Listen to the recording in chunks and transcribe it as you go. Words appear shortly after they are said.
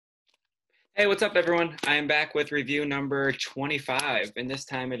Hey, what's up, everyone? I am back with review number 25, and this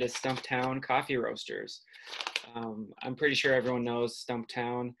time it is Stumptown Coffee Roasters. I'm pretty sure everyone knows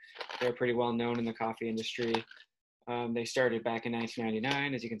Stumptown. They're pretty well known in the coffee industry. They started back in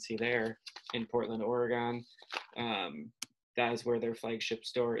 1999, as you can see there, in Portland, Oregon. That is where their flagship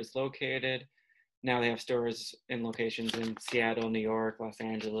store is located. Now they have stores in locations in Seattle, New York, Los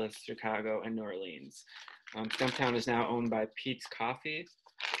Angeles, Chicago, and New Orleans. Stumptown is now owned by Peet's Coffee.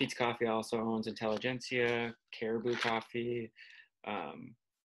 Peet's Coffee also owns Intelligentsia, Caribou Coffee. So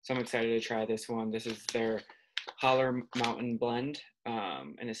I'm excited to try this one. This is their Holler Mountain blend.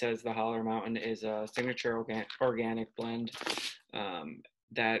 And it says the Holler Mountain is a signature organic blend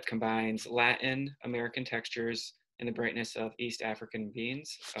that combines Latin American textures and the brightness of East African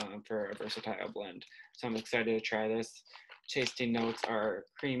beans for a versatile blend. So I'm excited to try this. Tasting notes are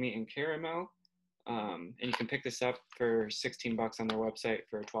creamy and caramel. And you can pick this up for 16 bucks on their website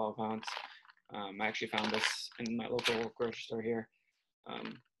for a 12 ounce. I actually found this in my local grocery store here.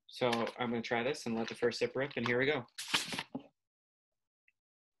 So I'm going to try this and let the first sip rip, and here we go.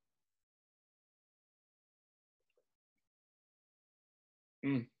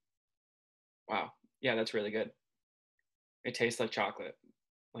 Wow. Yeah, that's really good. It tastes like chocolate,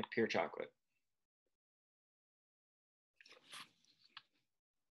 like pure chocolate.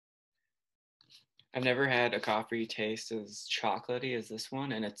 I've never had a coffee taste as chocolatey as this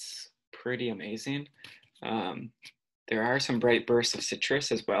one, and it's pretty amazing. There are some bright bursts of citrus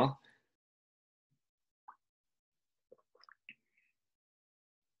as well.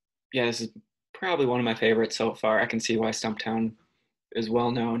 Yeah, this is probably one of my favorites so far. I can see why Stumptown is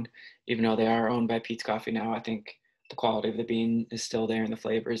well known, even though they are owned by Peet's Coffee now. I think the quality of the bean is still there and the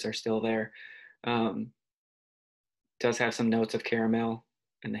flavors are still there. Does have some notes of caramel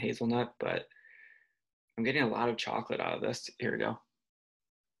and the hazelnut, but I'm getting a lot of chocolate out of this. Here we go.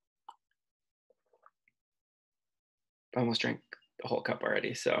 I almost drank the whole cup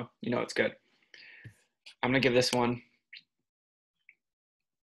already, so you know it's good. I'm gonna give this one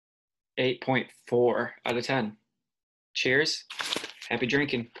 8.4 out of 10. Cheers. Happy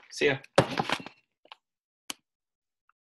drinking. See ya.